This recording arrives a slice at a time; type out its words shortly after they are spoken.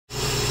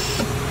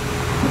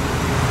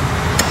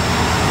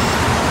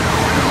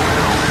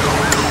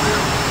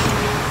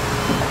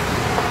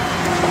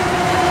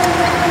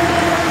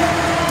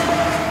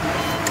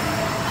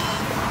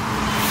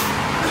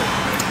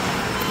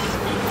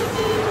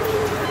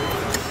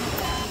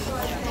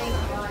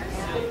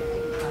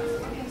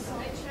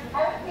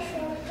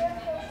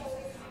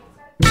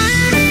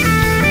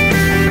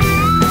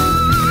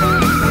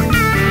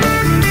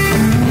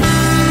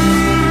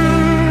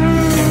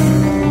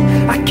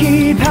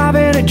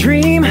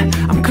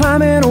I'm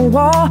climbing a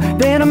wall,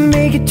 then I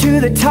make it to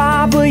the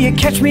top. Will you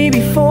catch me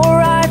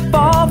before I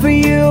fall for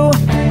you?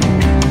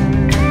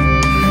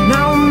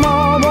 Now I'm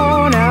all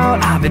worn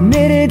out, I've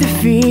admitted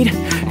defeat.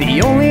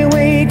 The only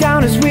way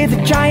down is with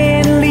a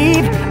giant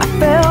leap. I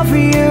fell for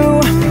you.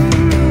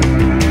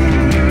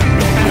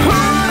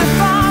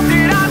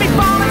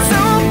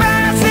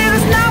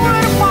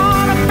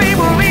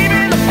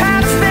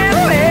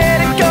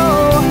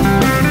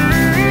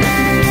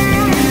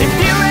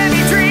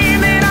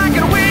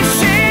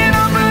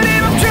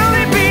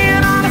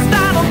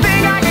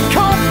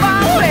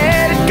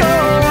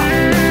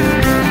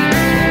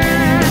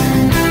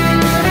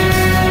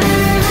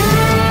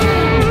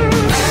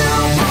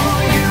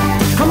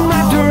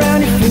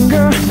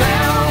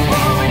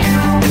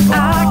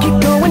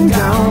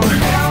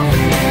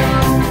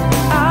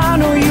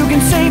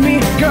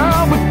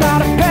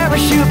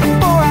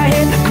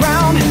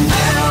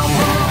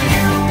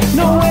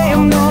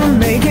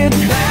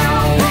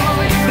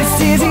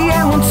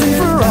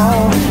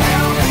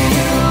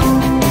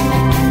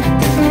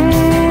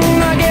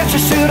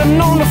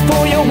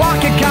 Before you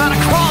walk, you gotta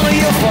crawl or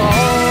you'll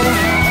fall.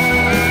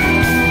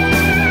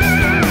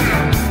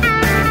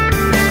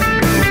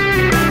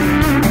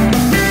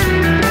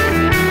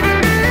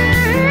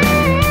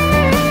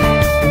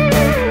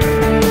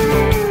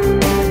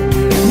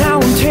 Now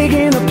I'm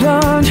taking the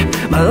plunge,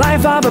 my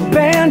life I've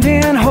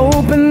abandoned,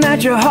 hoping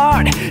that your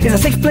heart is a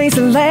safe place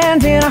to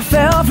land in. I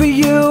fell for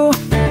you,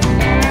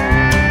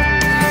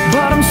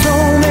 but I'm so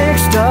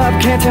mixed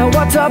up, can't tell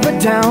what's up or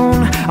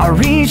down. I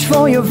reach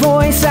for your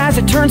voice as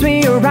it turns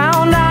me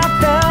around. I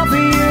fell for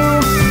you.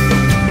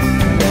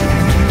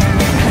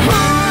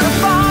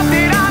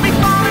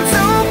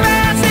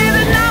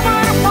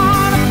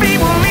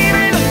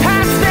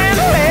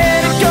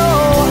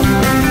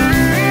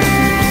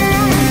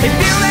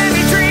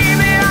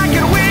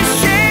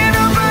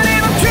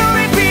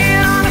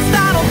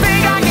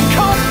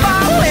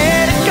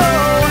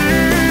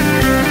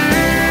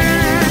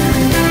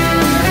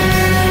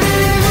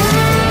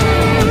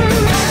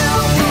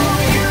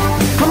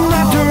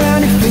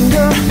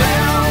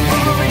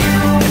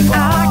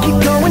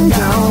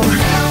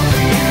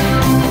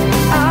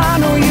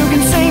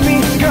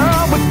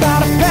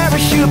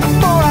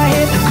 Before I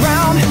hit the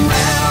ground,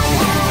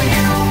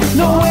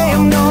 no way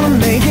I'm gonna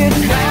make it.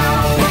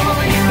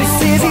 This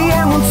is the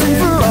end once and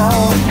for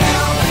all.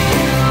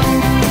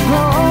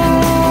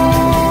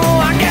 Oh,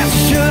 I guess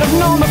you should have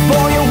known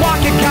before you walk,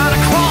 you gotta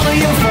crawl or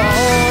you'll fall.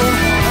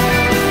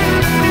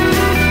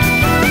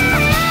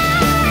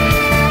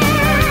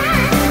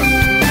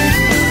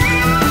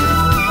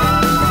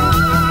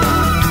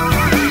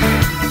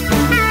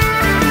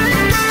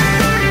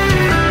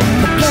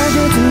 The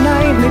pleasure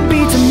tonight may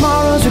be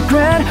tomorrow's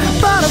regret,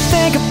 but I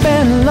think I've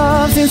been in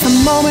love since the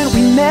moment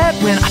we met,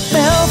 when I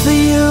fell for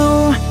you.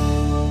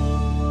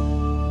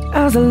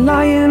 As I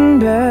lie in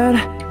bed,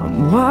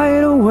 I'm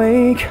wide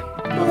awake,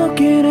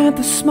 looking at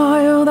the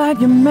smile that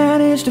you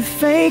managed to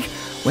fake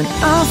when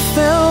I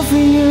fell for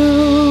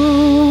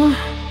you.